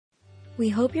We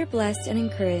hope you're blessed and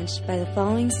encouraged by the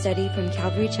following study from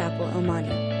Calvary Chapel, El Monte.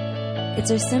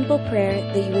 It's our simple prayer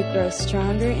that you would grow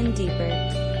stronger and deeper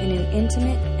in an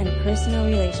intimate and personal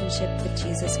relationship with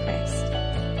Jesus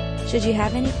Christ. Should you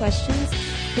have any questions,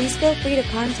 please feel free to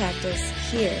contact us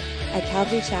here at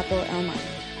Calvary Chapel, El Monte.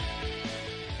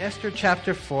 Esther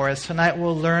chapter 4, as tonight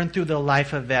we'll learn through the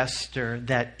life of Esther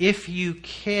that if you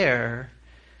care,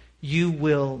 you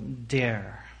will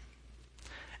dare.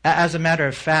 As a matter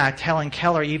of fact, Helen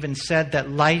Keller even said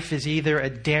that life is either a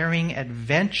daring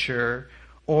adventure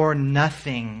or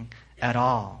nothing at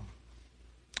all.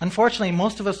 Unfortunately,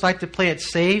 most of us like to play it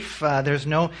safe. There's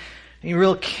no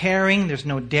real caring, there's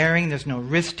no daring, there's no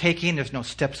risk-taking, there's no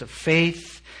steps of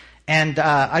faith. And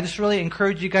I just really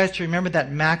encourage you guys to remember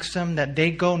that maxim that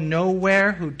they go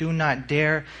nowhere who do not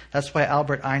dare. That's why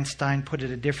Albert Einstein put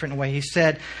it a different way. He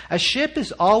said, a ship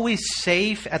is always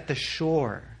safe at the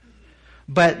shore,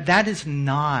 but that is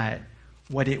not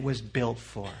what it was built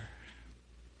for.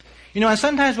 You know, and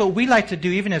sometimes what we like to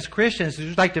do, even as Christians, is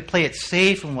we like to play it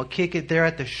safe and we'll kick it there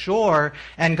at the shore,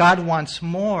 and God wants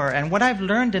more. And what I've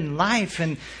learned in life,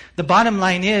 and the bottom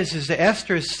line is that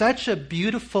Esther is such a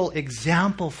beautiful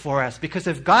example for us, because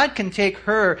if God can take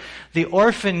her, the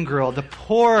orphan girl, the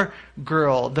poor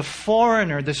girl, the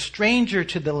foreigner, the stranger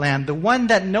to the land, the one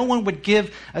that no one would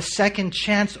give a second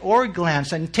chance or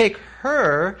glance, and take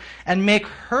her and make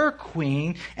her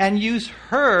queen and use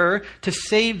her to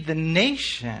save the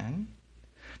nation,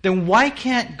 then why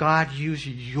can't God use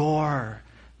your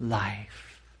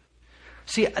life?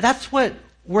 See, that's what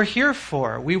we're here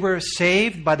for. We were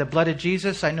saved by the blood of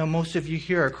Jesus. I know most of you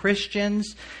here are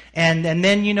Christians. And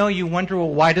then, you wonder, well,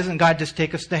 why doesn't God just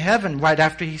take us to heaven right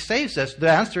after He saves us?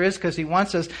 The answer is because He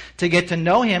wants us to get to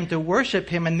know Him, to worship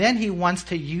Him, and then He wants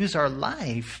to use our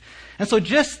life. And so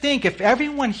just think, if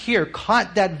everyone here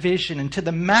caught that vision and to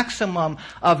the maximum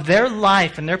of their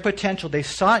life and their potential, they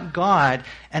sought God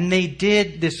and they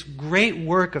did this great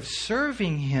work of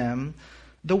serving Him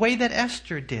the way that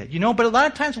Esther did. But a lot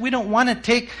of times we don't want to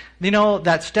take,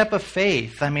 that step of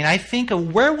faith. I think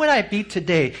of where would I be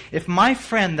today if my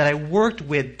friend that I worked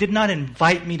with did not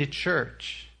invite me to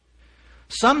church?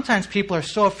 Sometimes people are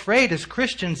so afraid as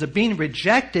Christians of being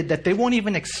rejected that they won't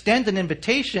even extend an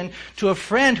invitation to a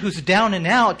friend who's down and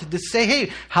out to just say,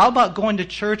 hey, how about going to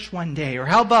church one day? Or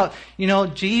how about,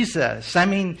 Jesus?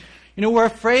 We're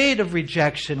afraid of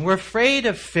rejection. We're afraid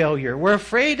of failure. We're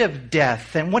afraid of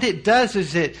death. And what it does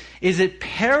is it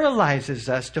paralyzes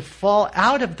us to fall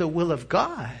out of the will of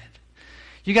God.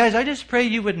 You guys, I just pray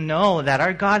you would know that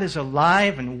our God is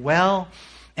alive and well,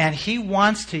 and He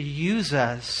wants to use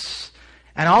us.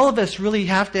 And all of us really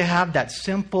have to have that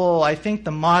simple, I think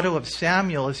the motto of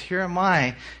Samuel is, here am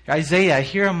I. Isaiah,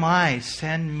 here am I,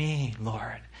 send me,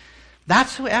 Lord.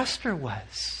 That's who Esther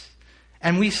was.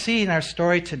 And we see in our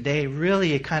story today,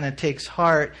 really it kind of takes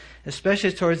heart,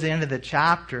 especially towards the end of the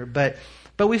chapter. But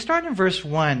we start in verse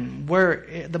 1,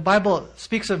 where the Bible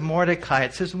speaks of Mordecai.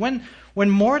 It says, when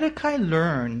Mordecai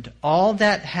learned all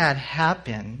that had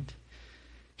happened,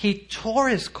 he tore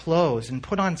his clothes and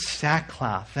put on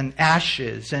sackcloth and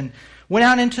ashes and went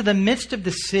out into the midst of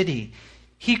the city.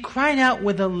 He cried out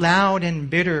with a loud and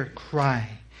bitter cry.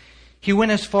 He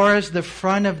went as far as the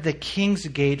front of the king's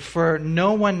gate, for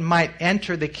no one might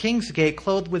enter the king's gate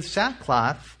clothed with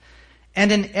sackcloth.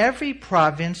 And in every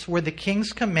province where the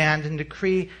king's command and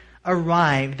decree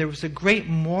arrived, there was a great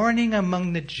mourning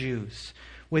among the Jews,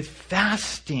 with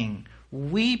fasting,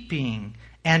 weeping,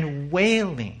 and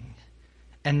wailing.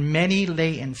 And many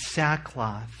lay in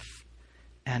sackcloth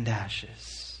and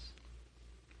ashes.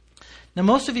 Now,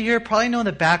 most of you here probably know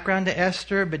the background to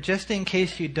Esther, but just in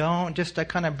case you don't, just to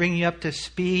kind of bring you up to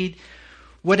speed,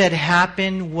 what had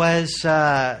happened was,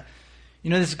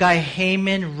 this guy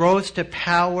Haman rose to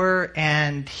power,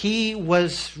 and he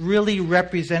was really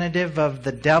representative of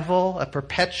the devil, a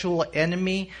perpetual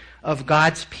enemy of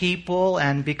God's people.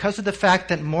 And because of the fact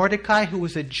that Mordecai, who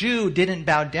was a Jew, didn't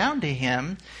bow down to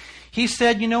him, he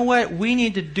said, you know what, we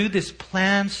need to do this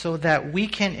plan so that we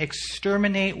can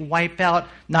exterminate, wipe out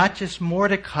not just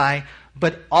Mordecai,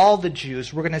 but all the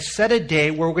Jews. We're going to set a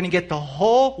day where we're going to get the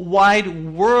whole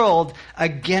wide world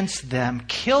against them,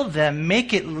 kill them,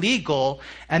 make it legal,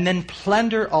 and then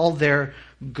plunder all their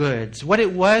goods. What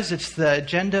it was, it's the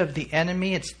agenda of the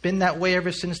enemy. It's been that way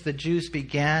ever since the Jews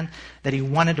began, that he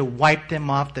wanted to wipe them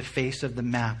off the face of the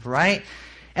map, right?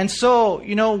 And so,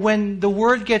 when the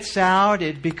word gets out,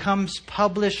 it becomes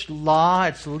published law,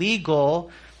 it's legal.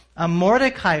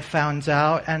 Mordecai finds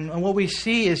out, and what we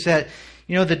see is that,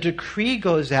 the decree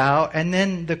goes out, and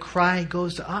then the cry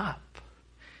goes up.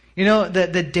 You know,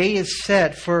 the day is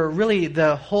set for really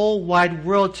the whole wide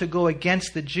world to go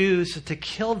against the Jews, to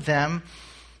kill them,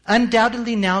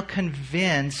 undoubtedly now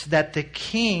convinced that the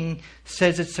king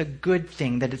says it's a good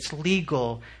thing, that it's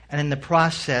legal, and in the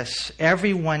process,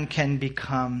 everyone can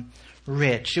become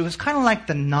rich. It was kind of like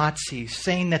the Nazis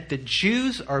saying that the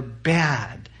Jews are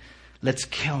bad, let's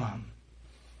kill them.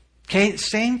 Okay,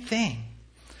 same thing.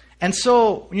 And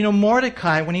so,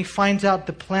 Mordecai, when he finds out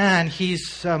the plan,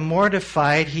 he's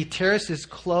mortified. He tears his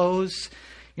clothes.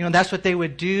 That's what they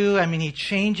would do. I mean, he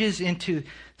changes into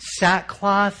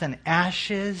sackcloth and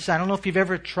ashes. I don't know if you've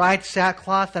ever tried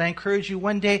sackcloth, and I encourage you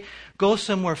one day, go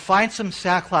somewhere, find some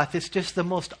sackcloth. It's just the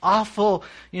most awful,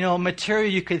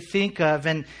 material you could think of.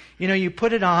 And, you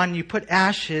put it on, you put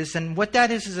ashes, and what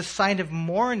that is a sign of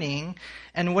mourning.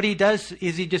 And what he does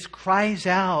is he just cries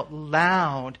out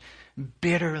loud,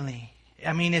 bitterly.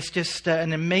 I mean, it's just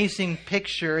an amazing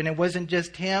picture, and it wasn't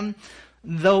just him.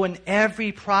 Though in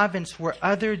every province where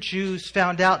other Jews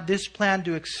found out this plan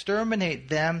to exterminate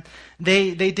them,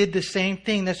 they did the same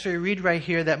thing. That's what we read right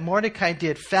here, that Mordecai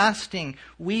did, fasting,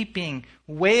 weeping,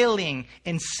 wailing,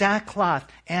 in sackcloth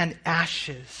and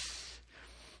ashes.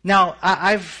 Now,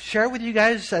 I've shared with you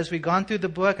guys as we've gone through the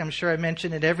book, I'm sure I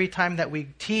mention it every time that we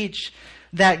teach,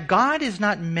 that God is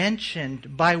not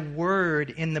mentioned by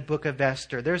word in the book of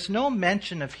Esther. There's no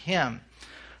mention of him.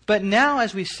 But now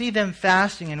as we see them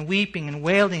fasting and weeping and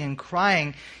wailing and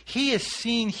crying, he is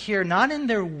seen here not in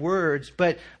their words,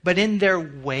 but in their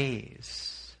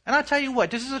ways. And I'll tell you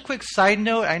what, this is a quick side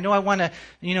note. I know I want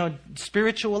to,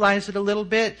 spiritualize it a little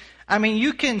bit. I mean,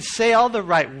 you can say all the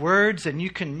right words, and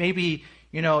you can maybe,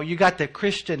 you got the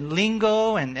Christian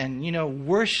lingo and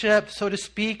worship, so to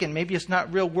speak, and maybe it's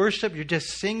not real worship, you're just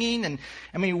singing. And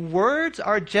I mean, words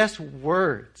are just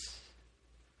words.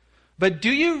 But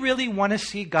do you really want to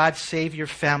see God save your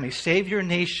family, save your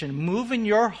nation, move in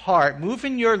your heart, move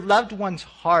in your loved one's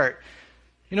heart?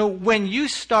 When you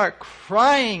start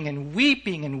crying and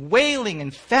weeping and wailing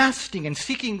and fasting and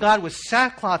seeking God with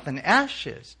sackcloth and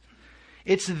ashes,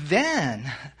 it's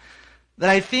then that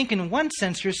I think in one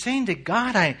sense you're saying to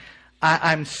God,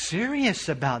 I'm serious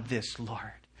about this,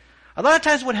 Lord. A lot of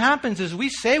times what happens is we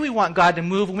say we want God to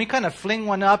move and we kind of fling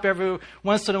one up every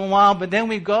once in a while, but then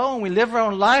we go and we live our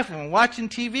own life and we're watching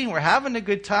TV and we're having a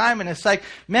good time, and it's like,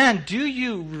 man, do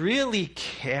you really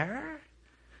care?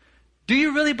 Do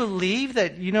you really believe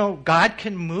that, God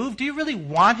can move? Do you really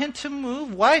want him to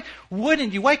move? Why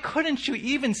wouldn't you? Why couldn't you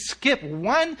even skip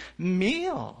one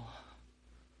meal?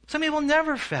 Some people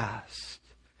never fast.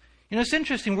 It's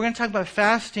interesting. We're going to talk about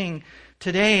fasting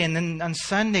today, and then on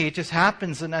Sunday it just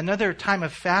happens in another time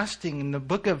of fasting in the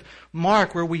book of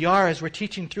Mark, where we are as we're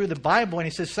teaching through the Bible. And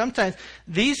he says sometimes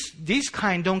these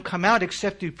kind don't come out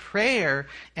except through prayer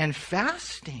and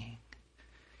fasting.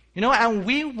 And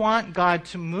we want God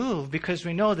to move because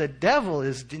we know the devil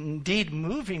is indeed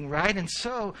moving, right? And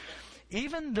so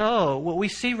even though what we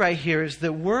see right here is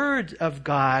the word of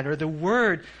God, or the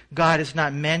word God is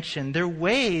not mentioned, their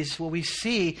ways, what we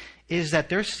see is that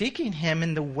they're seeking him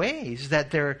in the ways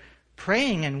that they're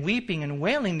praying and weeping and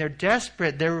wailing. They're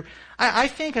desperate. I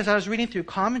think as I was reading through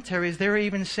commentaries, they were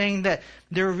even saying that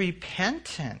they're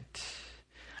repentant.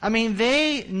 I mean,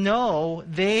 they know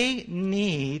they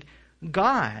need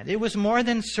God. It was more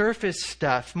than surface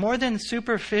stuff, more than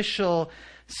superficial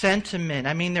sentiment.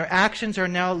 I mean, their actions are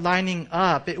now lining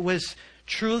up. It was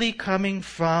truly coming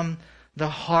from the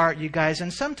heart, you guys.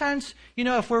 And sometimes,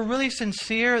 if we're really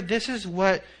sincere, this is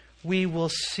what we will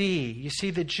see. You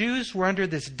see, the Jews were under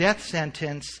this death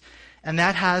sentence, and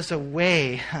that has a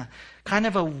way, kind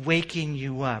of of waking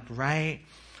you up, right?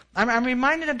 I'm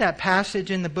reminded of that passage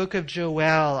in the book of Joel.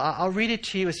 I'll read it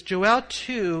to you. It's Joel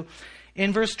 2,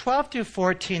 in verse 12 through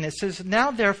 14. It says, "Now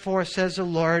therefore, says the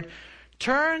Lord,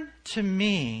 turn to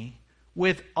me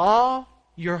with all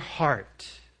your heart."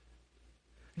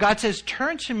 God says,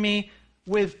 turn to me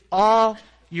with all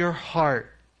your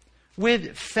heart,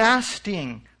 with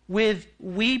fasting, with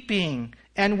weeping,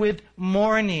 and with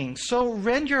mourning. So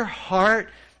rend your heart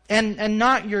and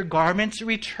not your garments.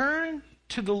 Return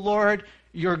to the Lord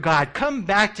your God. Come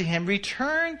back to him.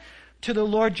 Return to the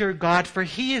Lord your God, for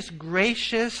he is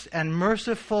gracious and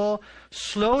merciful,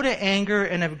 slow to anger,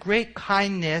 and of great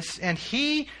kindness, and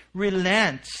he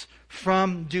relents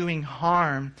from doing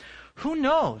harm. Who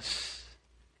knows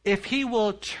if he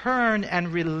will turn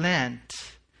and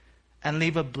relent and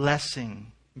leave a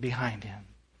blessing behind him?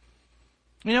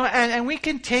 And we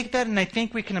can take that, and I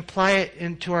think we can apply it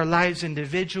into our lives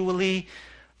individually.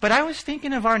 But I was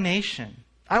thinking of our nation.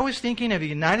 I was thinking of the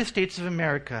United States of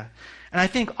America. And I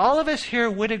think all of us here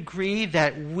would agree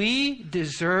that we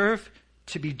deserve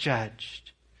to be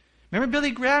judged. Remember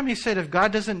Billy Graham? He said if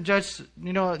God doesn't judge, the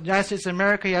United States of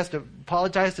America, he has to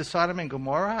apologize to Sodom and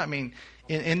Gomorrah. I mean,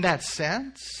 in that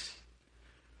sense.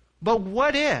 But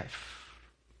what if?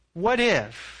 What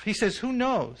if? He says, who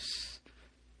knows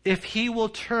if he will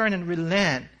turn and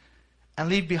relent and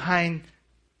leave behind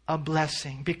a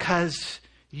blessing because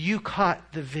you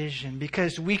caught the vision,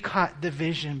 because we caught the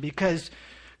vision, because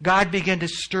God began to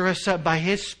stir us up by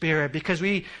His Spirit, because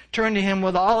we turn to Him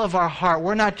with all of our heart.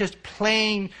 We're not just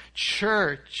plain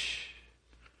church.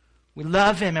 We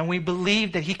love Him and we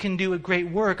believe that He can do a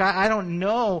great work. I don't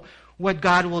know what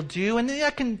God will do. And I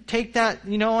can take that,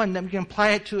 and then we can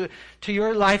apply it to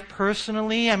your life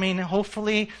personally. I mean,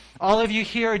 hopefully all of you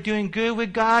here are doing good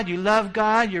with God. You love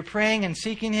God. You're praying and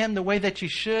seeking Him the way that you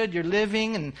should. You're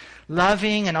living and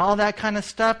loving and all that kind of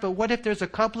stuff. But what if there's a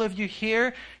couple of you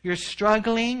here, you're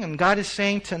struggling, and God is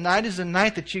saying tonight is the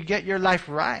night that you get your life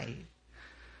right.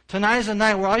 Tonight is a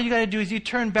night where all you got to do is you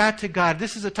turn back to God.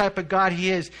 This is the type of God He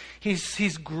is.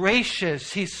 He's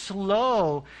gracious. He's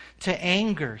slow to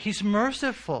anger. He's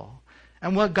merciful.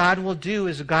 And what God will do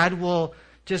is God will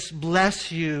just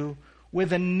bless you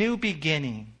with a new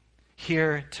beginning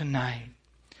here tonight.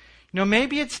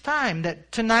 Maybe it's time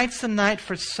that tonight's the night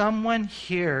for someone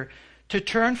here to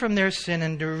turn from their sin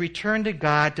and to return to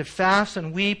God, to fast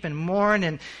and weep and mourn,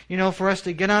 and, for us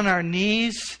to get on our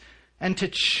knees and to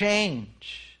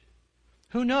change.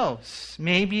 Who knows?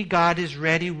 Maybe God is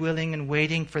ready, willing, and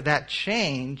waiting for that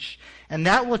change, and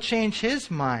that will change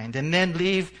His mind and then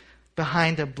leave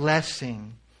behind a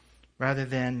blessing rather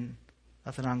than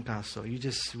a trancazo. We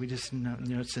just know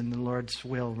it's in the Lord's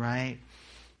will, right?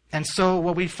 And so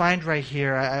what we find right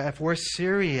here, if we're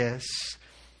serious,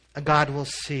 God will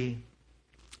see.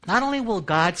 Not only will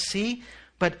God see,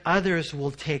 but others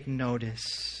will take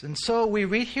notice. And so we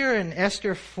read here in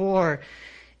Esther 4,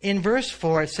 in verse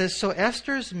 4, it says, "So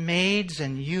Esther's maids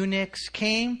and eunuchs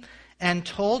came and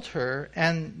told her,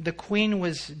 and the queen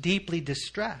was deeply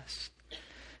distressed.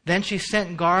 Then she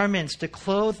sent garments to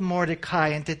clothe Mordecai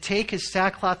and to take his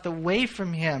sackcloth away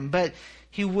from him, but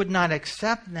he would not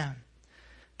accept them.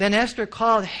 Then Esther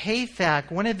called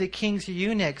Hathach, one of the king's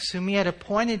eunuchs, whom he had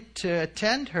appointed to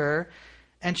attend her,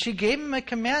 and she gave him a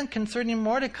command concerning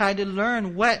Mordecai to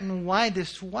learn what and why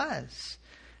this was.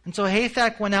 And so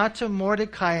Hathach went out to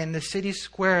Mordecai in the city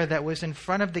square that was in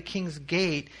front of the king's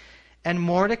gate, and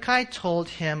Mordecai told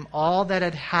him all that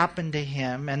had happened to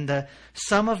him and the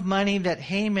sum of money that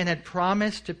Haman had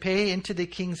promised to pay into the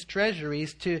king's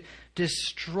treasuries to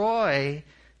destroy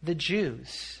the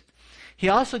Jews. He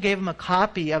also gave him a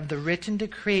copy of the written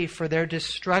decree for their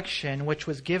destruction, which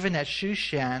was given at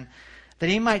Shushan, that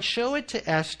he might show it to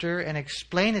Esther and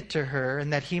explain it to her,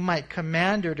 and that he might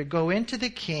command her to go into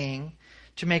the king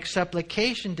to make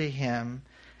supplication to him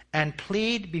and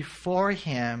plead before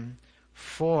him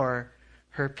for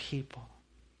her people."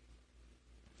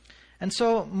 And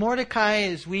so Mordecai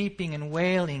is weeping and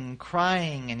wailing and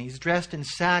crying, and he's dressed in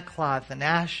sackcloth and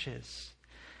ashes.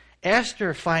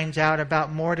 Esther finds out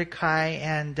about Mordecai,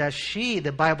 and she,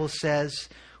 the Bible says,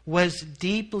 was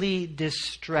deeply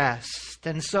distressed.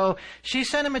 And so she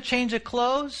sent him a change of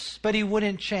clothes, but he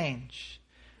wouldn't change.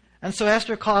 And so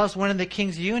Esther calls one of the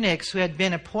king's eunuchs who had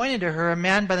been appointed to her, a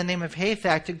man by the name of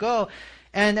Hathach, to go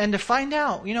and to find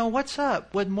out, what's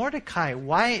up with Mordecai?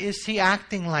 Why is he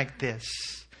acting like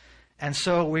this? And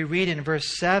so we read in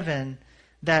verse 7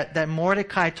 that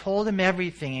Mordecai told him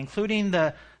everything, including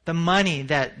the money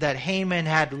that Haman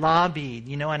had lobbied,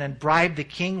 and had bribed the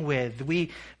king with.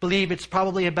 We believe it's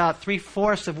probably about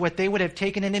 3/4 of what they would have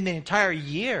taken in the entire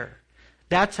year.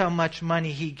 That's how much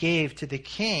money he gave to the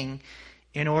king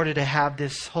in order to have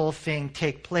this whole thing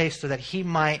take place, so that he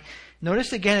might,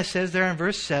 notice again it says there in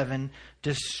verse 7,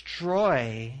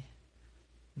 destroy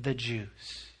the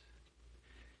Jews.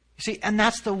 You see, and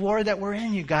that's the war that we're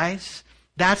in, you guys.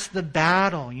 That's the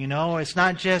battle, It's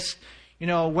not just,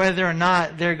 whether or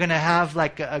not they're going to have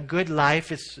like a good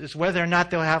life. It's whether or not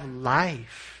they'll have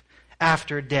life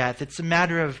after death. It's a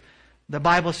matter of, the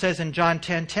Bible says in John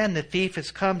 10:10, the thief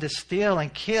has come to steal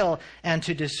and kill and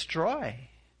to destroy.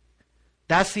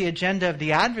 That's the agenda of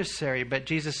the adversary. But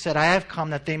Jesus said, I have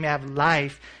come that they may have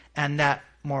life, and that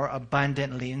more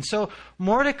abundantly. And so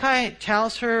Mordecai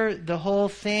tells her the whole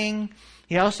thing.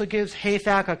 He also gives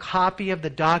Hathach a copy of the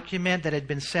document that had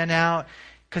been sent out,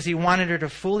 because he wanted her to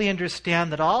fully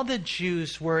understand that all the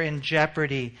Jews were in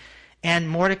jeopardy. And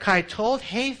Mordecai told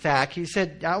Hathach, he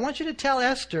said, I want you to tell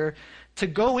Esther to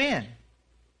go in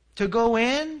to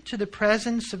the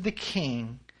presence of the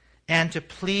king and to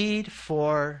plead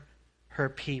for her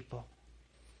people.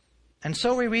 And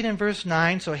so we read in verse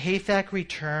 9, so Hathach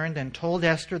returned and told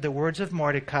Esther the words of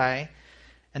Mordecai.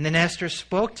 And then Esther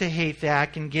spoke to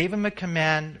Hathach and gave him a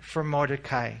command for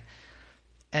Mordecai.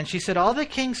 And she said, all the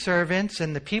king's servants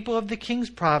and the people of the king's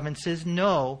provinces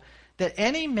know that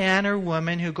any man or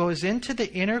woman who goes into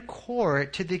the inner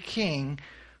court to the king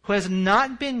who has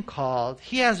not been called,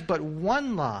 he has but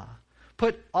one law: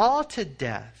 put all to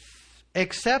death,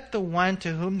 except the one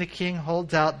to whom the king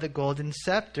holds out the golden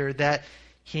scepter, that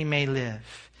he may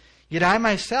live. Yet I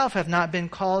myself have not been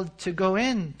called to go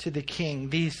in to the king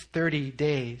these 30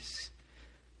 days.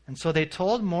 And so they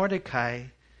told Mordecai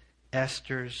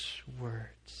Esther's words.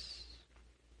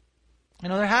 You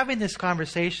know, they're having this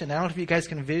conversation. I don't know if you guys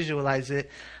can visualize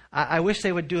it. I wish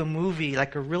they would do a movie,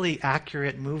 like a really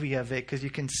accurate movie of it, because you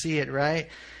can see it, right?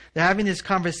 They're having this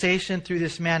conversation through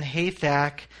this man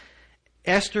Hathach.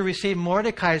 Esther received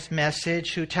Mordecai's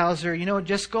message, who tells her,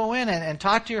 just go in and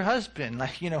talk to your husband.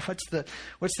 Like,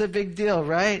 what's the big deal,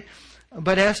 right?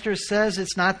 But Esther says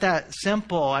it's not that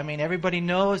simple. I mean, everybody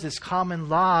knows it's common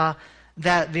law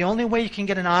that the only way you can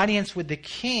get an audience with the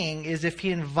king is if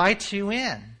he invites you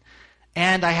in.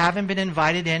 And I haven't been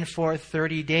invited in for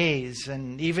 30 days.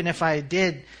 And even if I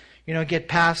did, get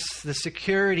past the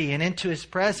security and into his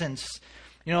presence,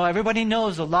 everybody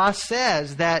knows the law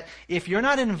says that if you're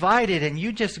not invited and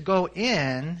you just go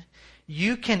in,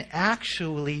 you can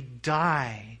actually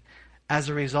die as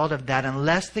a result of that,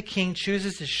 unless the king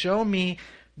chooses to show me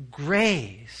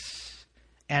grace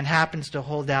and happens to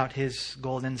hold out his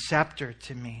golden scepter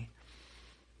to me.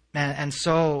 And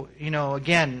so,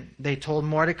 again, they told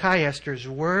Mordecai Esther's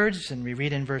words, and we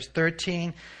read in verse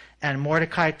 13, and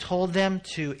Mordecai told them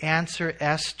to answer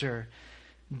Esther,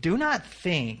 do not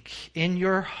think in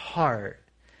your heart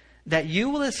that you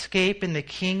will escape in the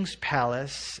king's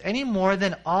palace any more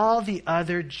than all the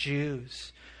other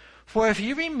Jews. For if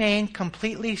you remain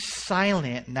completely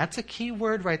silent, and that's a key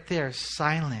word right there,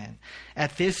 silent,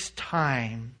 at this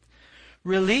time,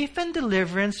 relief and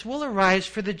deliverance will arise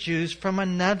for the Jews from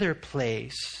another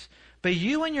place, but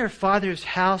you and your father's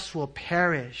house will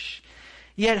perish.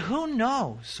 Yet who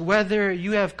knows whether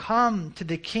you have come to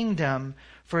the kingdom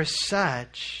for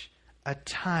such a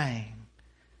time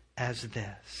as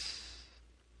this.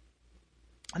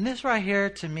 And this right here,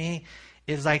 to me,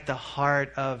 is like the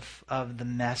heart of the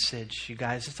message, you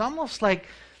guys. It's almost like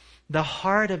the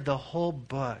heart of the whole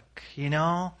book,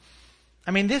 I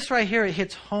mean, this right here, it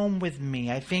hits home with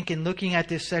me. I think in looking at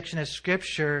this section of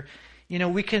Scripture,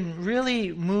 we can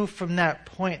really move from that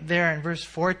point there in verse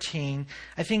 14.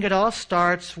 I think it all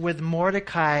starts with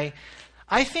Mordecai,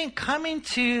 I think, coming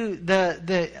to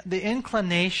the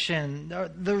inclination,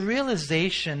 the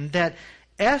realization that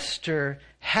Esther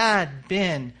had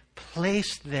been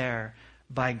placed there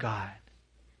by God.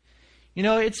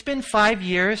 It's been 5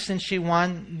 years since she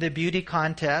won the beauty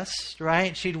contest,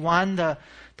 right? She'd won the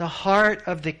heart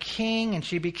of the king, and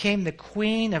she became the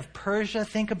queen of Persia.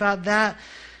 Think about that.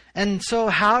 And so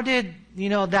how did,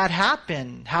 that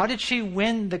happen? How did she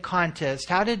win the contest?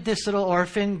 How did this little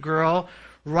orphan girl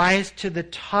rise to the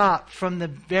top from the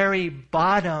very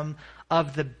bottom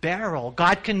of the barrel?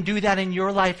 God can do that in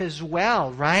your life as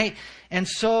well, right? And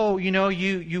so,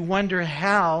 you wonder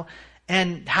how,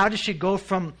 and how does she go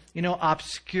from,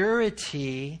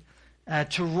 obscurity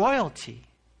to royalty?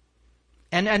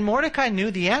 And Mordecai knew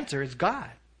the answer. It's God,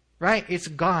 right? It's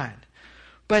God.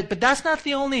 But that's not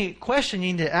the only question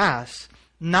you need to ask.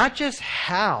 Not just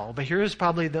how, but here's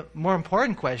probably the more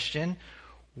important question.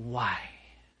 Why?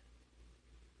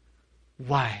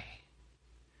 Why?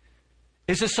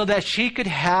 Is it so that she could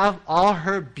have all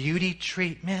her beauty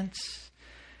treatments?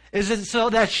 Is it so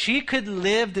that she could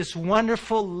live this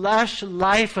wonderful, lush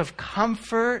life of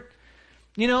comfort?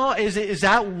 Is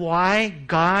that why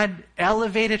God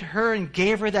elevated her and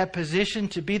gave her that position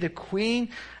to be the queen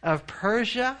of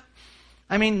Persia?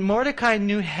 I mean, Mordecai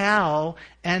knew how,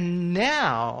 and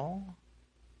now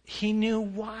he knew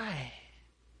why.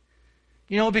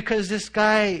 Because this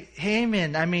guy,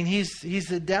 Haman, he's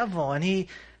the devil, and he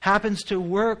happens to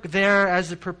work there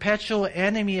as a perpetual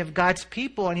enemy of God's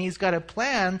people, and he's got a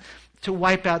plan to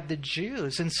wipe out the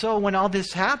Jews. And so when all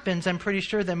this happens, I'm pretty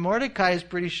sure that Mordecai is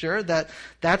pretty sure that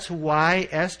that's why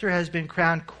Esther has been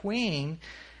crowned queen.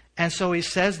 And so he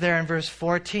says there in verse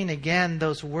 14, again,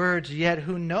 those words, yet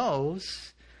who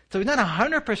knows? So he's not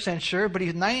 100% sure, but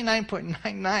he's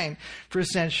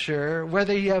 99.99% sure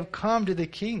whether you have come to the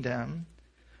kingdom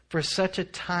for such a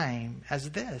time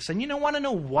as this. And want to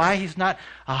know why he's not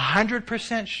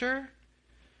 100% sure?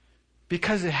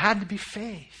 Because it had to be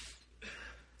faith.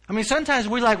 Sometimes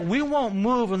we won't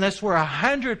move unless we're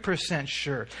 100%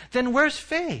 sure. Then where's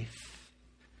faith?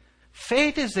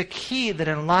 Faith is the key that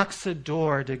unlocks the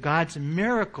door to God's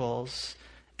miracles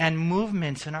and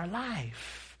movements in our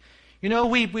life.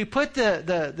 We put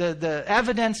the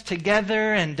evidence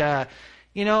together, and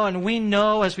and we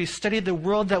know as we study the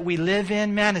world that we live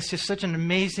in, man, it's just such an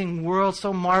amazing world,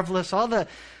 so marvelous. All the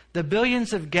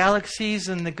billions of galaxies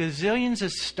and the gazillions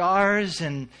of stars,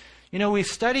 and we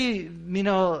study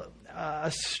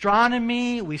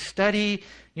astronomy, we study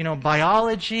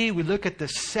biology, we look at the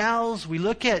cells, we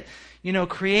look at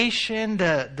creation,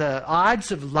 the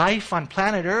odds of life on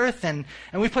planet Earth, and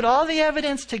we put all the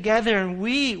evidence together, and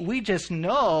we just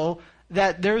know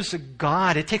that there's a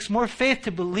God. It takes more faith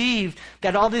to believe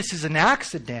that all this is an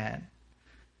accident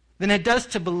than it does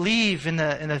to believe in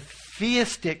a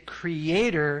theistic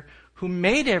creator who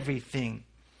made everything.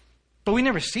 But we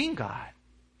never seen God.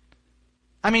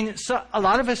 I mean, so a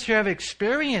lot of us here have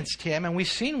experienced Him, and we've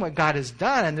seen what God has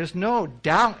done, and there's no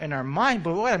doubt in our mind.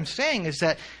 But what I'm saying is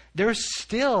that there's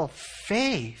still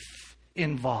faith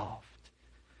involved.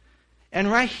 And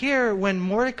right here, when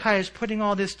Mordecai is putting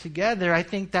all this together, I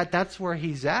think that's where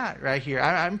he's at right here.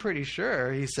 I'm pretty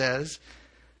sure he says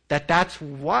that that's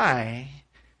why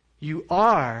you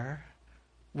are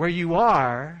where you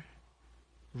are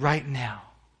right now.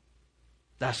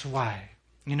 That's why.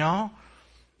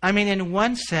 I mean, in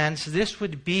one sense, this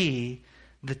would be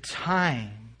the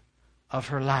time of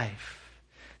her life.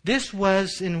 This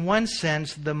was, in one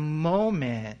sense, the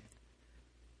moment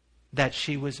that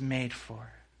she was made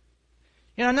for.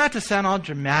 Not to sound all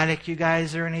dramatic, you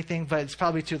guys, or anything, but it's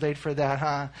probably too late for that,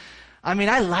 huh? I mean,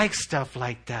 I like stuff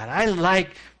like that. I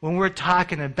like when we're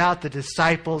talking about the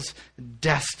disciples'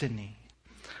 destiny.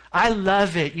 I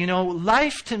love it.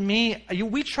 Life to me,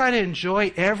 we try to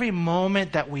enjoy every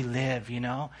moment that we live,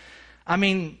 I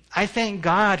mean, I thank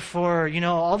God for,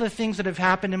 all the things that have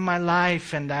happened in my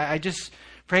life, and I just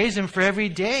praise Him for every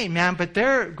day, man. But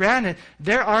granted,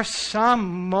 there are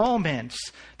some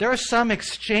moments, there are some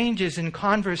exchanges in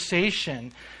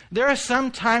conversation, there are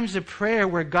some times of prayer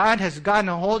where God has gotten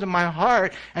a hold of my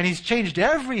heart and He's changed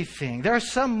everything. There are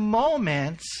some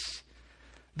moments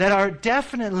that are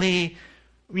definitely,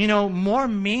 more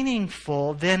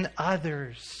meaningful than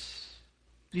others.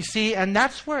 You see, and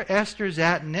that's where Esther's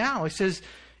at now. It says,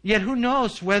 yet who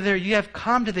knows whether you have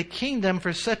come to the kingdom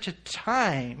for such a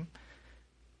time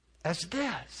as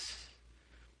this.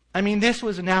 I mean, this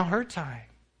was now her time.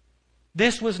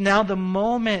 This was now the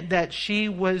moment that she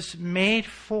was made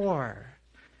for.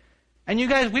 And you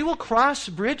guys, we will cross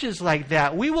bridges like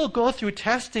that. We will go through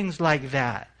testings like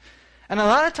that. And a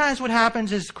lot of times what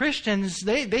happens is Christians,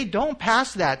 they don't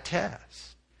pass that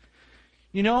test.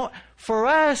 For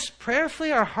us,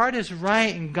 prayerfully our heart is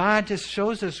right and God just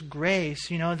shows us grace,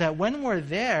 that when we're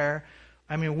there,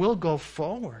 I mean, we'll go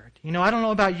forward. I don't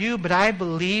know about you, but I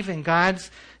believe in God's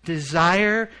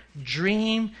desire,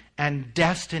 dream, and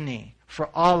destiny for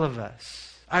all of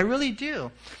us. I really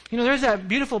do. There's that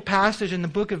beautiful passage in the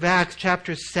book of Acts,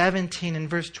 chapter 17 and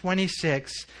verse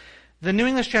 26. The New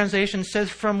English Translation says,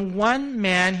 "From one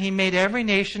man He made every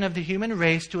nation of the human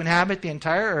race to inhabit the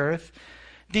entire earth,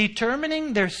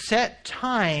 determining their set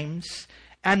times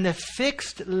and the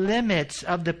fixed limits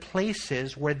of the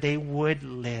places where they would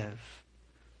live."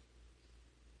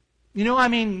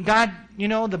 God,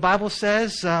 the Bible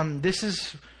says this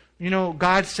is,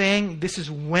 God saying, this is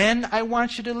when I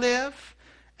want you to live,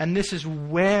 and this is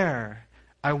where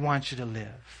I want you to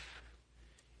live.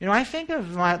 I think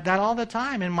of that all the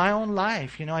time in my own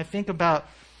life. I think about,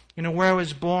 where I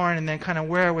was born and then kind of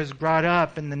where I was brought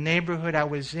up and the neighborhood I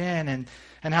was in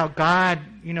and how God,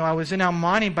 I was in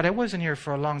Almani, but I wasn't here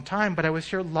for a long time, but I was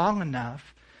here long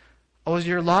enough. I was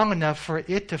here long enough for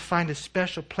it to find a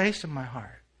special place in my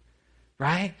heart.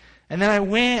 Right? And then I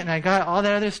went and I got all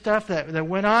that other stuff that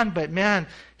went on, but man,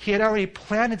 He had already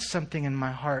planted something in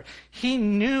my heart. He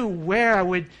knew where I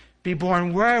would be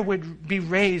born, where I would be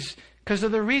raised, because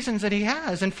of the reasons that He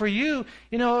has. And for you,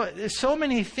 so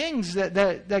many things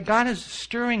that God is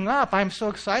stirring up. I'm so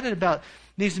excited about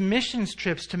these missions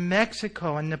trips to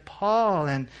Mexico and Nepal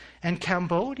and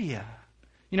Cambodia.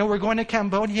 We're going to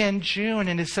Cambodia in June,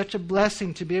 and it's such a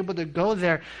blessing to be able to go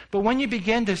there. But when you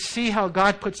begin to see how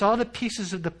God puts all the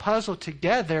pieces of the puzzle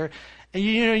together, and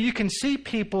you can see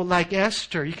people like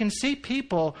Esther. You can see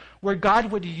people where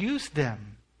God would use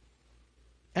them.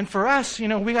 And for us,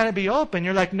 we got to be open.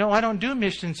 You're like, no, I don't do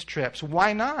missions trips.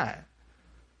 Why not?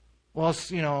 Well,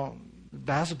 it's,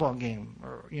 basketball game,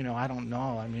 or, I don't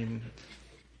know. I mean,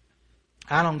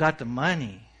 I don't got the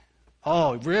money.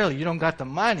 Oh, really? You don't got the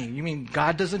money? You mean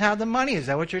God doesn't have the money? Is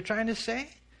that what you're trying to say?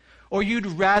 Or you'd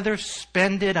rather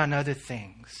spend it on other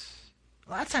things?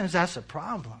 A lot of times that's a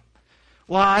problem.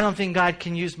 Well, I don't think God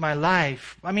can use my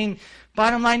life. I mean,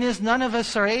 bottom line is none of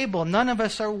us are able. None of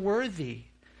us are worthy.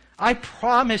 I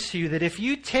promise you that if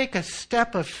you take a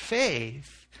step of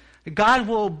faith, God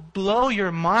will blow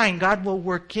your mind. God will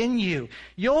work in you.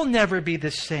 You'll never be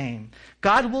the same.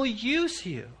 God will use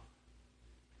you.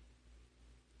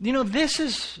 You know, this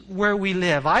is where we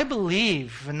live. I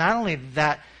believe, and not only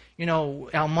that,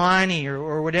 Almani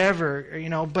or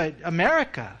whatever, but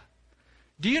America.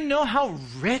 Do you know how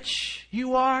rich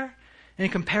you are in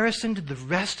comparison to the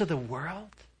rest of the world?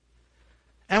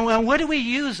 And what do we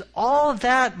use all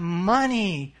that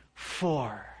money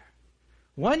for?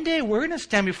 One day we're going to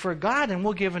stand before God and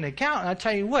we'll give an account. And I'll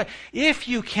tell you what, if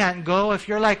you can't go, if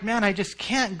you're like, man, I just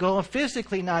can't go, I'm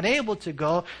physically not able to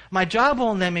go, my job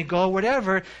won't let me go,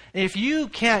 whatever, if you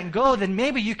can't go, then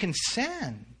maybe you can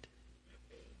send.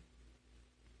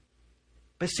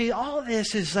 But see, all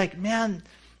this is like, man,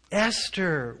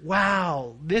 Esther,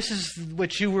 wow, this is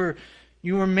what you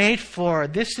were made for.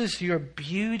 This is your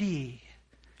beauty,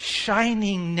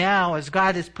 shining now as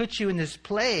God has put you in this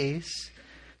place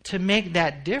to make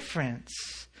that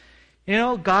difference.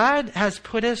 God has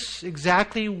put us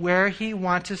exactly where He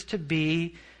wants us to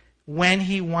be, when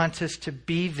He wants us to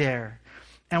be there.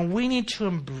 And we need to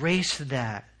embrace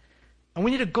that. And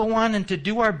we need to go on and to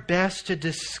do our best to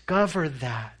discover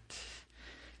that.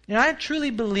 I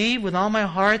truly believe with all my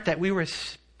heart that we were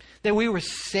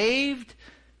saved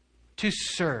to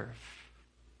serve.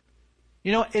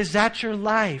 Is that your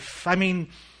life? I mean,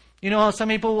 some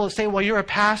people will say, well, you're a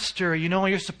pastor,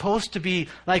 you're supposed to be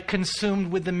like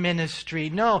consumed with the ministry.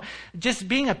 No, just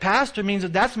being a pastor means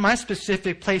that's my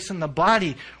specific place in the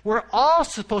body. We're all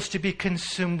supposed to be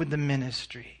consumed with the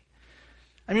ministry.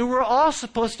 I mean, we're all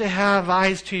supposed to have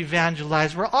eyes to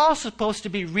evangelize. We're all supposed to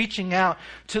be reaching out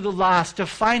to the lost to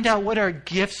find out what our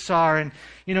gifts are and,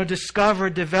 discover,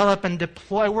 develop, and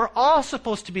deploy. We're all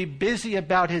supposed to be busy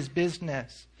about His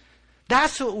business.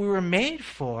 That's what we were made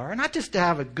for. Not just to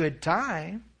have a good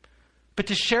time, but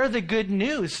to share the good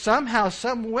news. Somehow,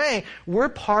 some way, we're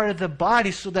part of the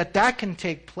body so that can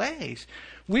take place.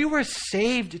 We were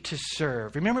saved to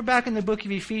serve. Remember back in the book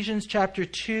of Ephesians chapter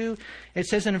 2, it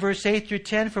says in verse 8 through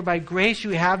 10, for by grace you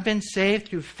have been saved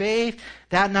through faith,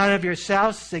 that not of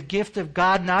yourselves is a gift of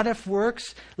God, not of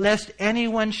works, lest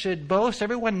anyone should boast.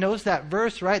 Everyone knows that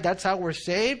verse, right? That's how we're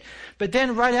saved. But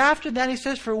then right after that he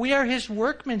says, for we are His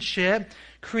workmanship,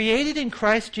 created in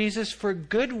Christ Jesus for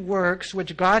good works,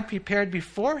 which God prepared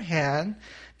beforehand,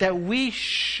 that we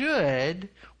should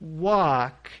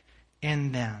walk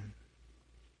in them.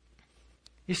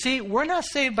 You see, we're not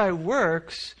saved by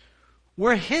works,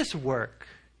 we're His work.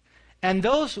 And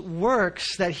those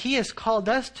works that He has called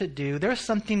us to do, there's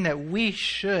something that we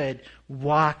should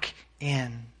walk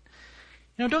in.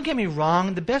 Don't get me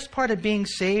wrong, the best part of being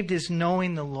saved is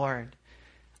knowing the Lord.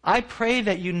 I pray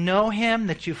that you know Him,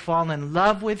 that you fall in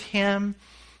love with Him,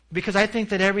 because I think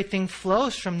that everything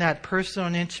flows from that personal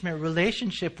and intimate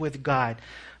relationship with God.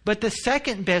 But the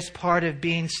second best part of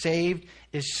being saved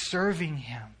is serving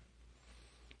Him.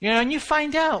 And you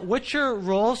find out what your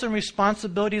roles and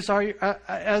responsibilities are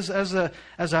as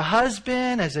a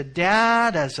husband, as a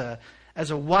dad, as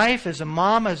a wife, as a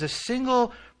mom, as a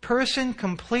single person,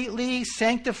 completely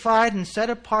sanctified and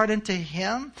set apart unto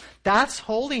Him. That's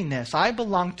holiness. I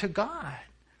belong to God.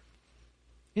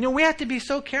 We have to be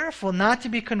so careful not to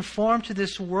be conformed to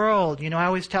this world. I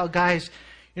always tell guys,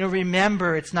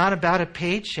 remember, it's not about a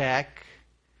paycheck.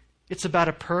 It's about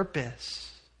a purpose.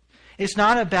 It's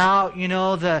not about,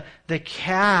 the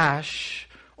cash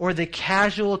or the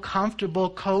casual, comfortable,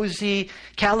 cozy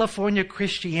California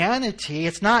Christianity.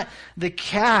 It's not the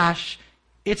cash.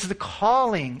 It's the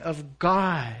calling of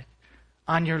God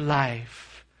on your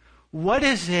life. What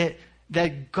is it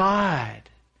that God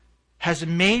has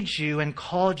made you and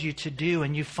called you to do?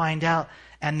 And you find out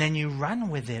and then you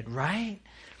run with it, right?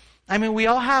 I mean, we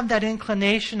all have that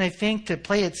inclination, I think, to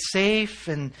play it safe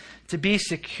and to be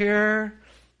secure.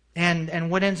 And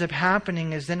what ends up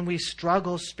happening is then we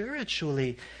struggle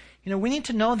spiritually. We need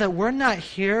to know that we're not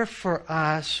here for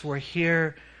us, we're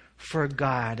here for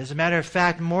God. As a matter of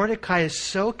fact, Mordecai is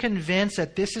so convinced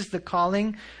that this is the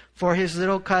calling for his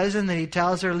little cousin that he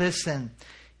tells her, listen,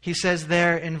 he says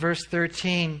there in verse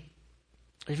 13,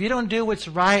 if you don't do what's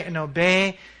right and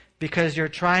obey because you're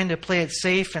trying to play it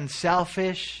safe and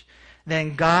selfish,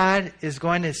 then God is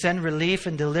going to send relief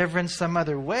and deliverance some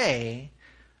other way.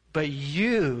 But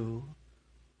you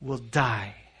will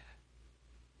die.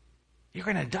 You're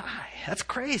going to die. That's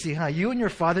crazy, huh? You and your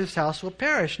father's house will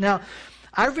perish. Now,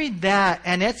 I read that,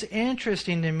 and it's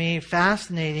interesting to me,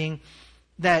 fascinating,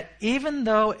 that even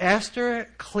though Esther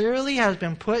clearly has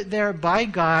been put there by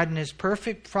God in His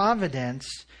perfect providence,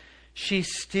 she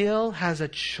still has a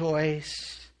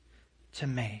choice to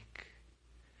make.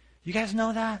 You guys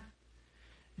know that?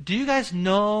 Do you guys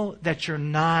know that you're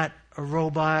not a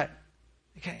robot?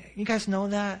 Okay, you guys know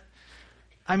that?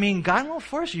 I mean, God won't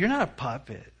force you. You're not a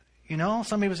puppet. You know,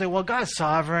 some people say, well, God's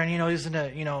sovereign. He's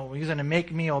gonna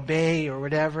make me obey or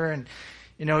whatever. And,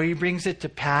 He brings it to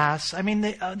pass. I mean,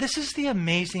 this is the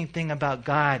amazing thing about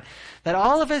God. That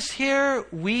all of us here,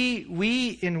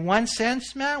 we in one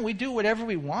sense, man, we do whatever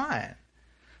we want.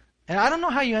 And I don't know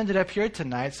how you ended up here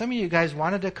tonight. Some of you guys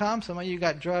wanted to come. Some of you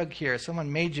got drugged here.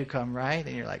 Someone made you come, right?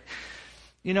 And you're like,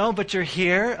 but you're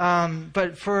here.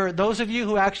 But for those of you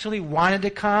who actually wanted to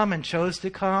come and chose to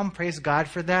come, praise God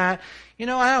for that.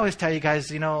 I always tell you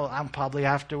guys, I'm probably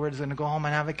afterwards going to go home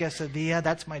and have a quesadilla.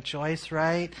 That's my choice,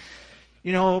 right?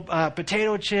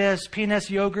 Potato chips, peanuts,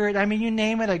 yogurt. I mean, you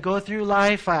name it. I go through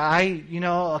life.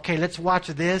 Okay, let's watch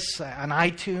this on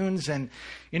iTunes. And,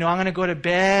 I'm going to go to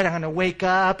bed. I'm going to wake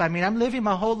up. I mean, I'm living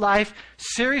my whole life,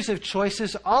 series of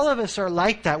choices. All of us are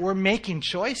like that. We're making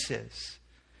choices.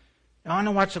 I want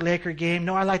to watch a Laker game.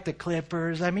 No, I like the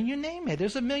Clippers. I mean, you name it.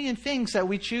 There's a million things that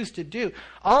we choose to do.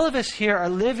 All of us here are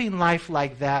living life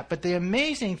like that. But the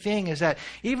amazing thing is that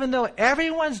even though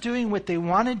everyone's doing what they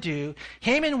want to do,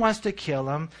 Haman wants to kill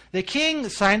him. The king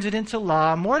signs it into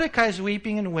law. Mordecai's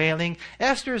weeping and wailing.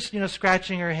 Esther's,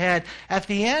 scratching her head. At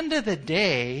the end of the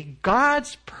day,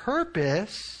 God's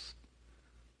purpose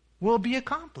will be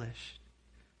accomplished.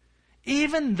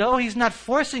 Even though He's not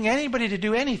forcing anybody to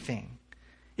do anything.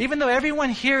 Even though everyone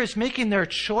here is making their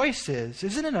choices,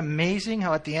 isn't it amazing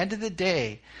how at the end of the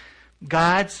day,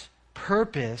 God's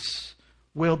purpose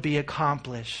will be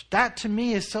accomplished? That to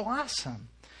me is so awesome.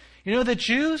 The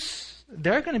Jews,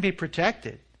 they're going to be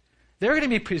protected. They're going to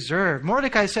be preserved.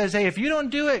 Mordecai says, hey, if you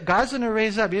don't do it, God's going to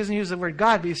raise up. He doesn't use the word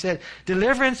God, but he said,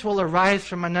 deliverance will arise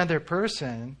from another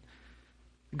person.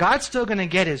 God's still going to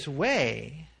get His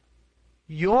way.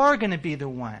 You're going to be the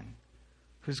one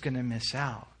who's going to miss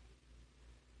out.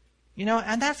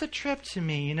 And that's a trip to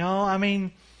me, I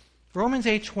mean, Romans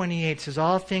 8:28 says,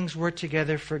 all things work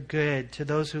together for good to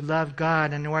those who love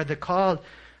God and who are the called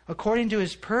according to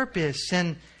His purpose.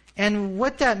 And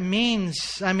what that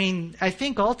means, I mean, I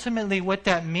think ultimately what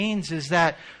that means is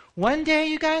that one day,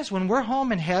 you guys, when we're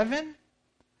home in heaven,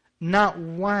 not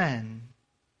one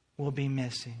will be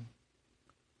missing.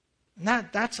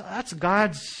 That's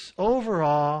God's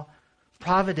overall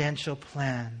providential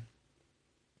plan.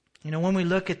 When we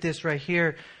look at this right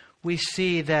here, we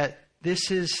see that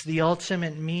this is the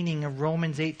ultimate meaning of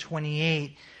Romans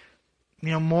 8:28.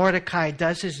 Mordecai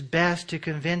does his best to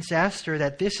convince Esther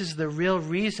that this is the real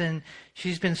reason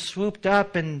she's been swooped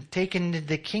up and taken into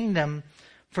the kingdom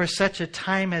for such a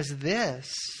time as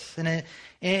this. And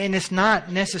it's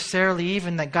not necessarily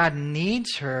even that God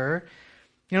needs her.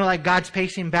 Like God's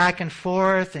pacing back and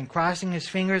forth and crossing His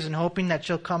fingers and hoping that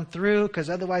she'll come through because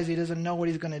otherwise He doesn't know what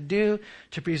He's going to do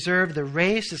to preserve the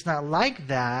race. It's not like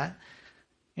that.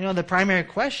 The primary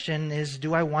question is,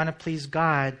 do I want to please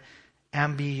God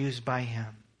and be used by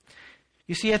Him?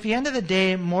 You see, at the end of the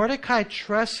day, Mordecai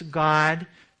trusts God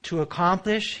to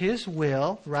accomplish His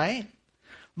will, right?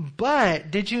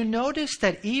 But did you notice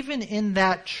that even in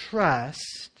that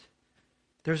trust,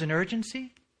 there's an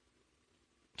urgency?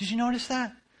 Did you notice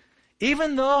that?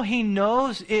 Even though he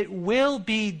knows it will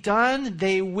be done,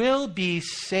 they will be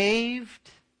saved.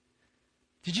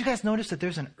 Did you guys notice that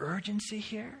there's an urgency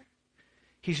here?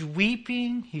 He's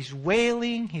weeping, he's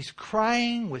wailing, he's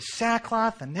crying with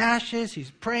sackcloth and ashes,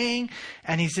 he's praying,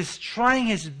 and he's just trying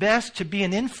his best to be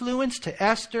an influence to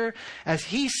Esther as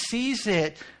he sees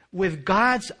it with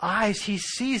God's eyes. He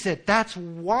sees it. That's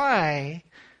why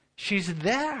she's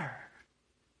there.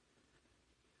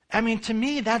 I mean, to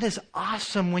me, that is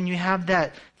awesome when you have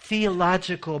that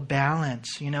theological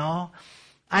balance,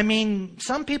 I mean,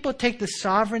 some people take the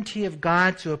sovereignty of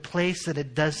God to a place that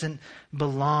it doesn't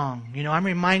belong. I'm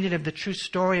reminded of the true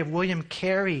story of William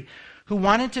Carey, who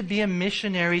wanted to be a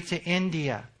missionary to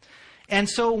India. And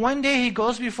so one day he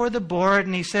goes before the board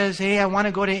and he says, hey, I want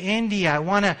to go to India. I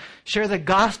want to share the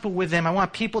gospel with them. I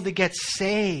want people to get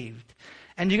saved.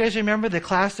 And you guys remember the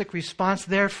classic response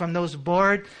there from those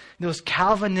board, those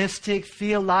Calvinistic,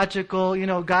 theological,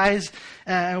 guys.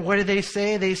 What did they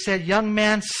say? They said, young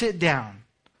man, sit down.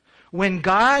 When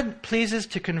God pleases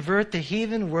to convert the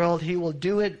heathen world, He will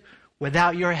do it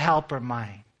without your help or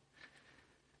mine.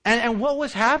 And what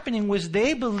was happening was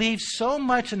they believed so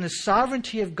much in the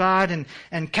sovereignty of God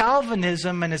and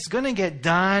Calvinism, and it's going to get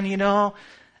done,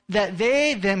 that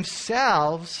they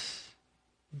themselves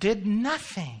did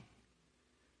nothing.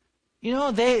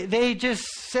 They just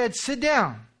said, sit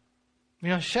down.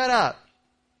 Shut up.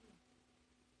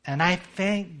 And I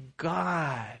thank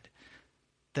God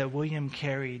that William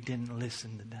Carey didn't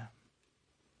listen to them.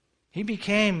 He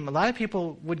became, a lot of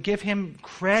people would give him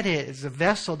credit as a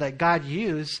vessel that God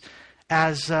used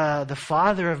as the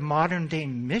father of modern day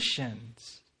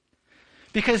missions.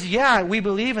 Because, yeah, we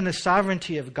believe in the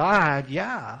sovereignty of God,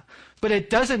 yeah, but it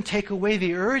doesn't take away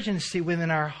the urgency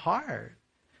within our heart.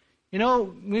 You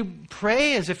know, we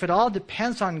pray as if it all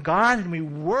depends on God, and we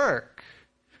work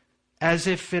as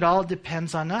if it all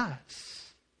depends on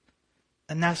us.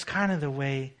 And that's kind of the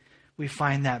way we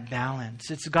find that balance.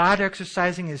 It's God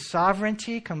exercising his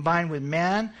sovereignty combined with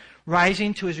man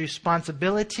rising to his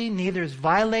responsibility. Neither is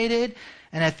violated.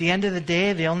 And at the end of the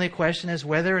day, the only question is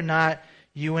whether or not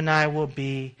you and I will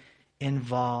be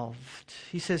involved.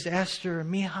 He says, Esther,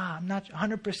 Mija, I'm not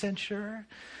 100% sure,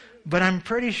 but I'm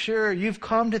pretty sure you've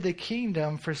come to the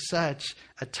kingdom for such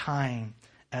a time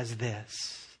as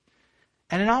this.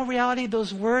 And in all reality,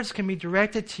 those words can be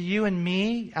directed to you and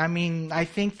me. I mean, I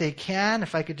think they can,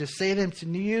 if I could just say them to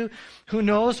you. Who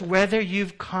knows whether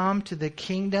you've come to the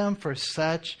kingdom for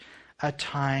such a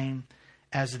time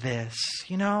as this.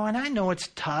 You know, and I know it's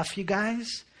tough, you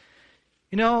guys.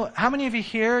 You know, how many of you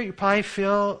here, you probably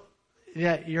feel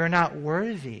that you're not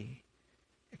worthy?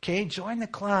 Okay, join the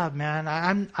club, man.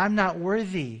 I'm not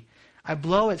worthy. I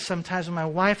blow it sometimes with my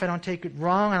wife. I don't take it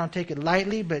wrong. I don't take it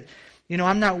lightly, but you know,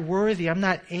 I'm not worthy. I'm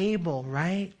not able,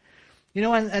 right? You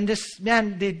know, and this,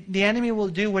 man, the enemy will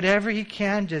do whatever he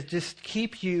can to just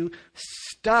keep you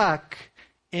stuck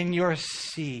in your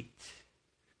seat.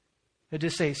 He'll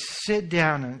just say, sit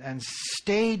down and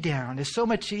stay down. It's so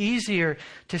much easier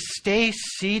to stay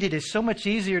seated. It's so much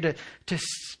easier to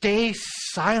stay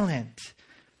silent.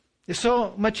 It's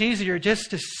so much easier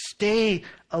just to stay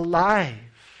alive.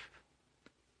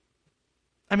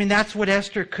 I mean, that's what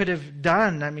Esther could have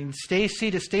done. I mean, stay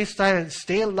seated, stay silent,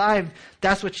 stay alive.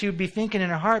 That's what she would be thinking in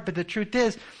her heart. But the truth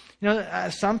is, you know,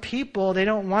 some people, they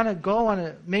don't want to go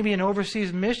on maybe an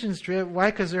overseas missions trip.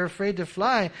 Why? Because they're afraid to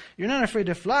fly. You're not afraid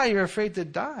to fly. You're afraid to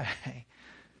die.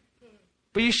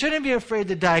 But you shouldn't be afraid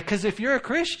to die, because if you're a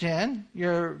Christian,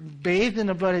 you're bathed in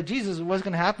the blood of Jesus. What's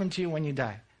going to happen to you when you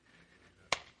die?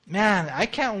 Man, I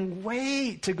can't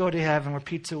wait to go to heaven where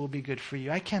pizza will be good for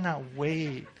you. I cannot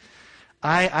wait.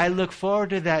 I look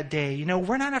forward to that day. You know,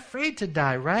 we're not afraid to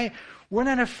die, right? We're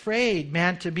not afraid,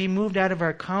 man, to be moved out of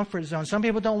our comfort zone. Some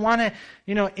people don't want to,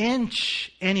 you know,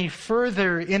 inch any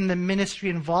further in the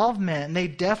ministry involvement, and they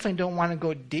definitely don't want to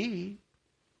go deep.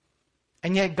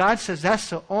 And yet God says that's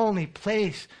the only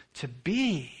place to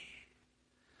be.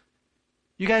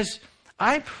 You guys,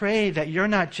 I pray that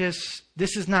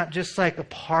this is not just like a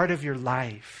part of your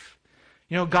life.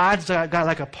 You know, God's got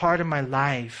like a part of my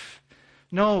life.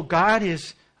 No, God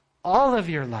is all of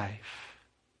your life.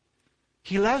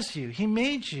 He loves you. He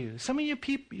made you. Some of you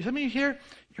here,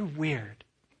 you're weird.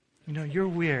 You know, you're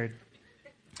weird.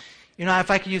 You know, if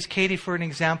I could use Katie for an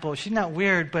example, she's not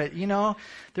weird, but, you know,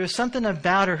 there's something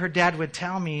about her dad would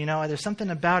tell me, you know, there's something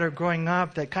about her growing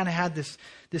up that kind of had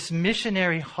this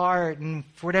missionary heart, and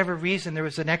for whatever reason, there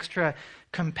was an extra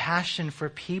compassion for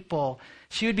people.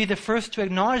 She would be the first to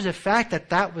acknowledge the fact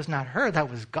that that was not her,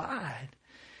 that was God.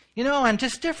 You know, and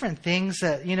just different things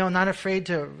that, you know, not afraid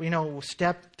to, you know,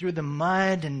 step through the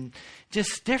mud, and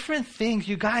just different things.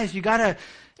 You guys, you got to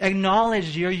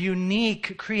acknowledge your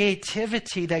unique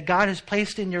creativity that God has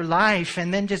placed in your life,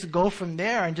 and then just go from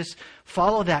there and just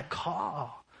follow that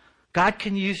call. God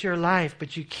can use your life,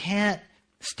 but you can't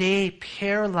stay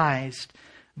paralyzed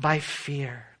by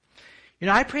fear. You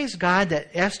know, I praise God that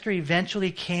Esther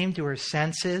eventually came to her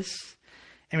senses.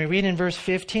 And we read in verse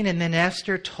 15, and then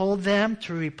Esther told them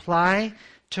to reply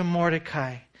to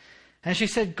Mordecai. And she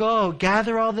said, go,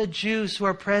 gather all the Jews who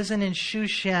are present in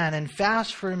Shushan and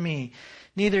fast for me.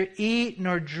 Neither eat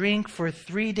nor drink for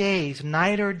 3 days,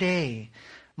 night or day.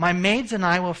 My maids and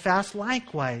I will fast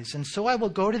likewise. And so I will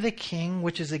go to the king,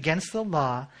 which is against the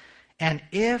law. And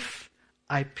if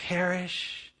I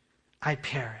perish, I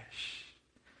perish.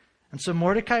 And so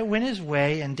Mordecai went his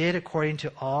way and did according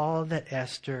to all that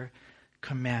Esther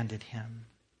commanded him.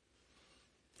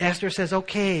 Esther says,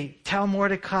 okay, tell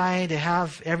Mordecai to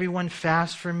have everyone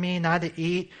fast for me, not to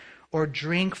eat or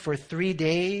drink for 3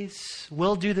 days.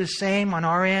 We'll do the same on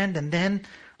our end, and then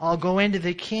I'll go into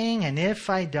the king, and if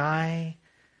I die,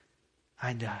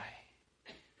 I die.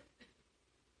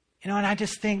 You know, and I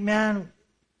just think, man,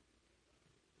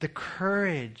 the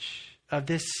courage of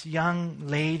this young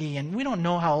lady, and we don't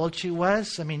know how old she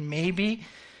was. I mean, maybe,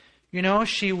 you know,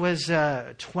 she was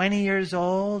 20 years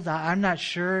old. I'm not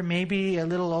sure. Maybe a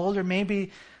little older,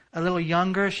 maybe a little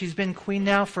younger. She's been queen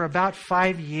now for about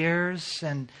 5 years.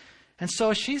 And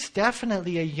so she's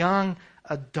definitely a young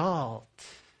adult.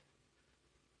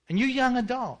 And you young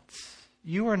adults,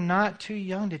 you are not too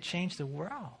young to change the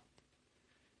world.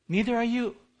 Neither are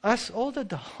you, us old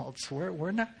adults.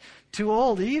 We're not too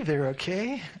old either,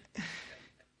 okay?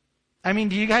 I mean,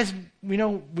 do you guys, we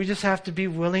just have to be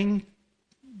willing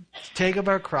to take up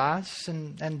our cross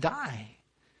and die.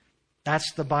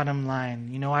 That's the bottom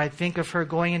line. I think of her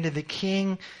going into the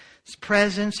king's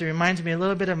presence. It reminds me a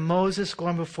little bit of Moses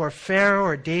going before Pharaoh,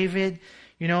 or David,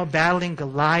 battling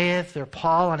Goliath, or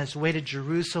Paul on his way to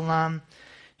Jerusalem.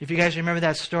 If you guys remember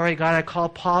that story, God had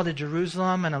called Paul to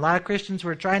Jerusalem, and a lot of Christians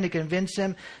were trying to convince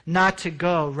him not to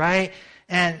go, right?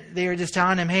 And they were just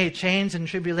telling him, hey, chains and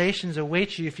tribulations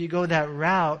await you if you go that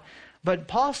route. But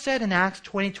Paul said in Acts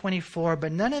 20:24,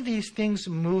 but none of these things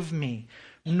move me,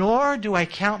 nor do I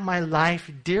count my life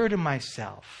dear to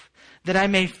myself, that I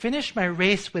may finish my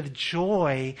race with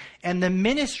joy and the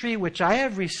ministry which I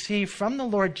have received from the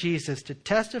Lord Jesus to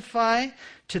testify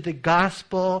to the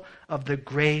gospel of the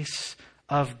grace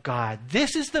of God.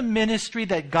 This is the ministry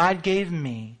that God gave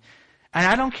me. And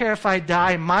I don't care if I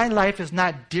die, my life is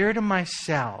not dear to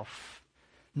myself.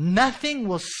 Nothing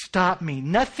will stop me.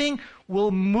 Nothing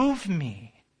will move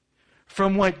me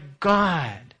from what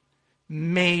God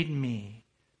made me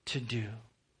to do.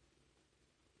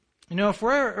 If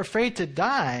we're afraid to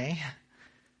die,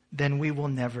 then we will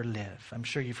never live. I'm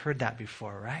sure you've heard that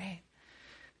before, right?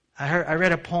 I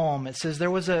read a poem. It says, there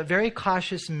was a very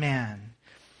cautious man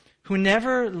who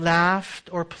never laughed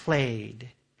or played.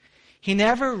 He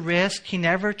never risked, he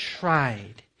never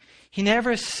tried. He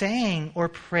never sang or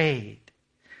prayed.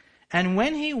 And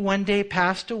when he one day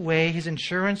passed away, his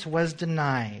insurance was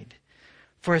denied.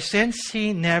 For since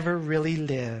he never really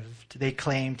lived, they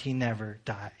claimed he never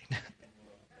died.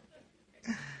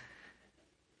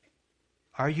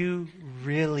 Are you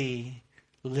really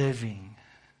living?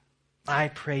 I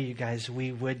pray, you guys,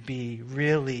 we would be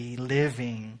really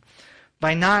living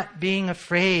by not being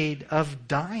afraid of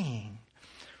dying.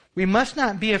 We must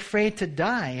not be afraid to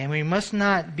die, and we must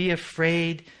not be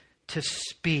afraid to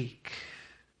speak.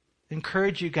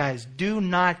 Encourage you guys, do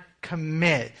not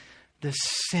commit the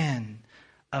sin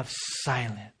of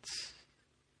silence.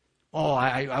 Oh,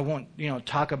 I won't,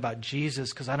 talk about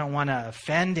Jesus because I don't want to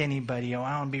offend anybody, or I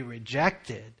don't want to be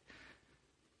rejected.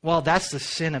 Well, that's the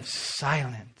sin of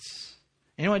silence.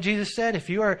 You know what Jesus said? If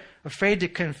you are afraid to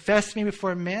confess me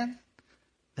before men,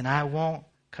 then I won't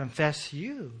confess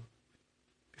you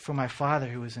before my Father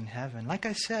who is in heaven. Like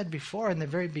I said before in the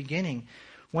very beginning,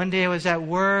 one day I was at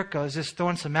work, I was just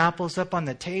throwing some apples up on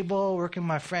the table, working with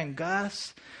my friend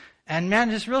Gus. And man,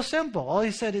 just real simple. All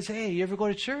he said is, hey, you ever go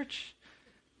to church?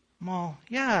 Well,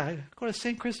 yeah, I go to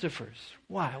St. Christopher's.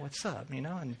 Why? What's up?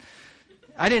 And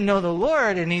I didn't know the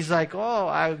Lord. And he's like, well,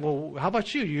 how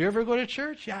about you? You ever go to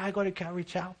church? Yeah, I go to Calvary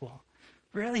Chapel.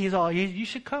 Really? He's all, you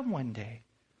should come one day.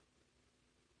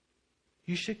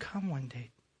 You should come one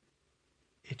day.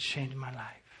 It changed my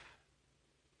life.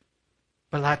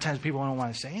 But a lot of times people don't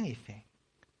want to say anything.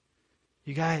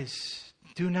 You guys,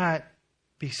 do not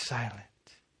be silent.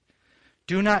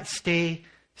 Do not stay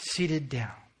seated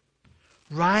down.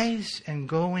 Rise and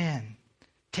go in.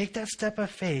 Take that step of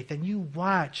faith and you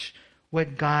watch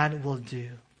what God will do.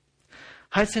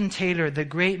 Hudson Taylor, the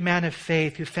great man of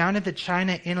faith who founded the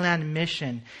China Inland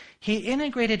Mission, he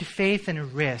integrated faith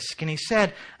and risk. And he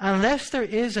said, unless there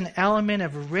is an element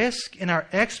of risk in our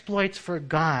exploits for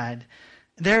God,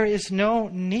 there is no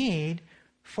need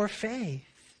for faith.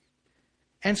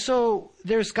 And so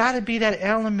there's got to be that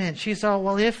element. She's all,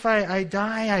 well, if I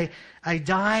die, I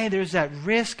die. There's that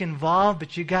risk involved.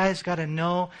 But you guys got to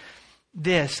know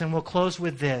this, and we'll close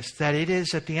with this, that it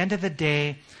is, at the end of the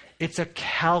day, it's a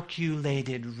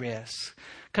calculated risk.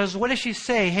 Because what does she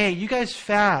say? Hey, you guys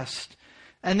fast.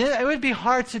 And it would be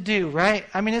hard to do, right?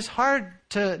 I mean, it's hard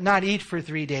to not eat for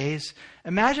 3 days.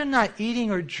 Imagine not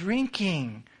eating or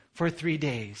drinking for 3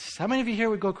 days. How many of you here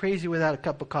would go crazy without a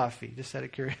cup of coffee? Just out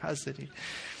of curiosity.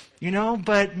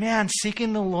 But man,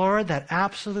 seeking the Lord, that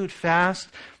absolute fast,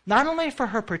 not only for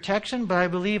her protection, but I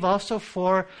believe also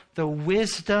for the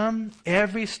wisdom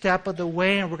every step of the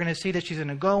way. And we're going to see that she's going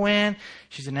to go in.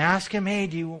 She's going to ask him, hey,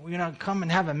 do you come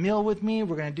and have a meal with me?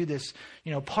 We're going to do this,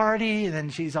 party. And then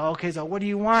she's all, okay, so what do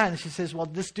you want? And she says, well,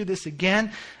 let's do this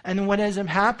again. And then what ends up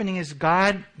happening is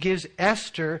God gives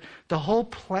Esther the whole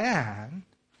plan,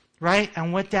 right?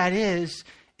 And what that is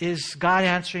God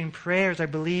answering prayers, I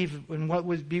believe, in what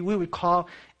we would call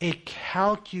a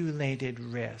calculated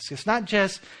risk. It's not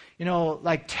just,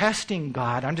 like testing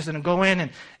God. I'm just going to go in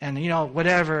and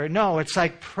whatever. No, it's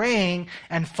like praying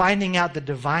and finding out the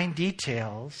divine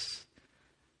details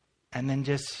and then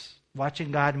just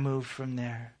watching God move from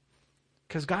there.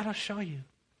 Because God will show you.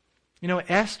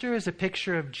 Esther is a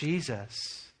picture of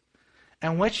Jesus.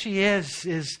 And what she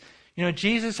is, You know,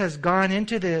 Jesus has gone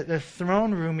into the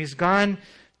throne room. He's gone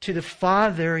to the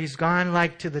Father. He's gone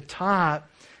like to the top.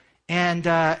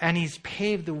 And he's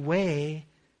paved the way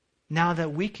now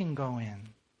that we can go in.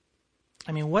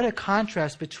 I mean, what a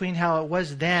contrast between how it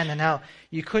was then and how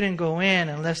you couldn't go in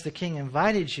unless the king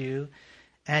invited you.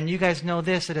 And you guys know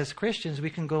this, that as Christians, we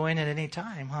can go in at any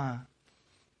time, huh?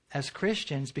 As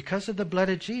Christians, because of the blood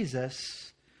of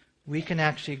Jesus, we can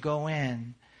actually go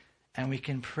in and we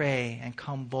can pray and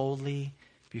come boldly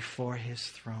before his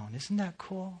throne. Isn't that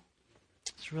cool?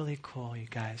 It's really cool, you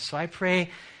guys. So I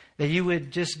pray that you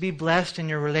would just be blessed in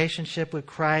your relationship with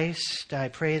Christ. I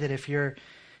pray that if you're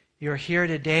here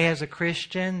today as a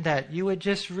Christian, that you would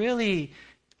just really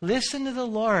listen to the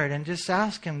Lord and just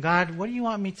ask him, God, what do you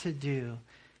want me to do?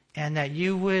 And that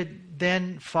you would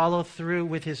then follow through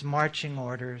with his marching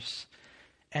orders.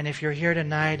 And if you're here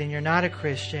tonight and you're not a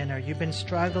Christian, or you've been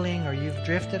struggling, or you've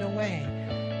drifted away,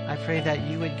 I pray that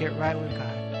you would get right with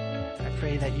God. I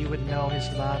pray that you would know his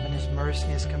love and his mercy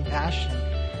and his compassion.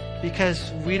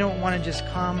 Because we don't want to just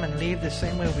come and leave the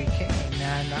same way we came,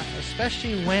 man.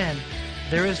 Especially when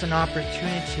there is an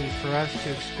opportunity for us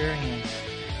to experience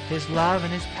his love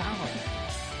and his power.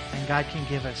 And God can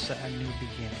give us a new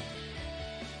beginning.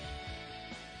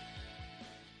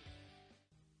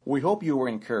 We hope you were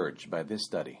encouraged by this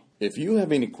study. If you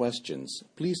have any questions,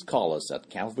 please call us at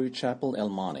Calvary Chapel El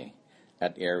Monte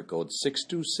at area code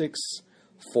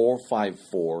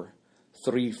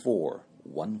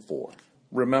 626-454-3414.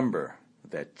 Remember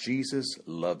that Jesus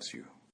loves you.